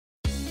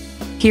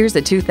Here's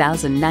a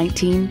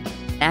 2019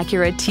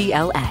 Acura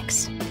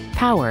TLX.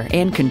 Power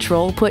and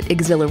control put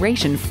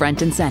exhilaration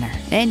front and center.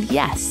 And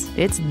yes,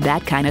 it's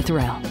that kind of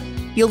thrill.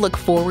 You'll look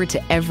forward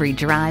to every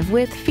drive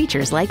with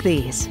features like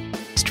these: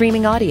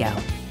 streaming audio,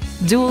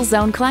 dual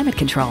zone climate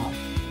control,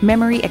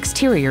 memory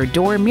exterior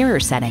door mirror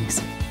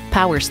settings,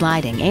 power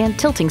sliding and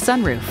tilting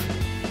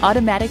sunroof,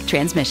 automatic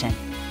transmission,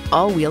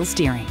 all-wheel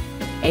steering,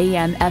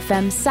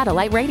 AM/FM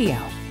satellite radio,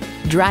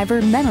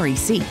 driver memory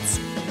seats,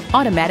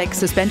 automatic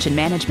suspension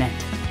management,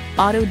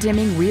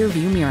 auto-dimming rear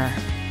view mirror,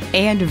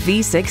 and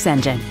V6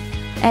 engine.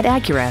 At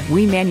Acura,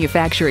 we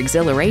manufacture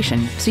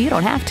exhilaration so you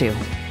don't have to.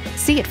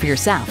 See it for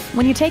yourself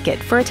when you take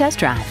it for a test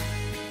drive.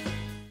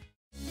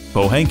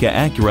 Pohanka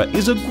Acura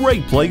is a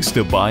great place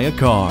to buy a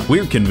car.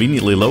 We're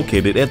conveniently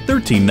located at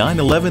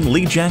 13911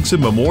 Lee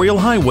Jackson Memorial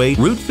Highway,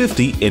 Route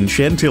 50 in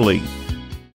Chantilly.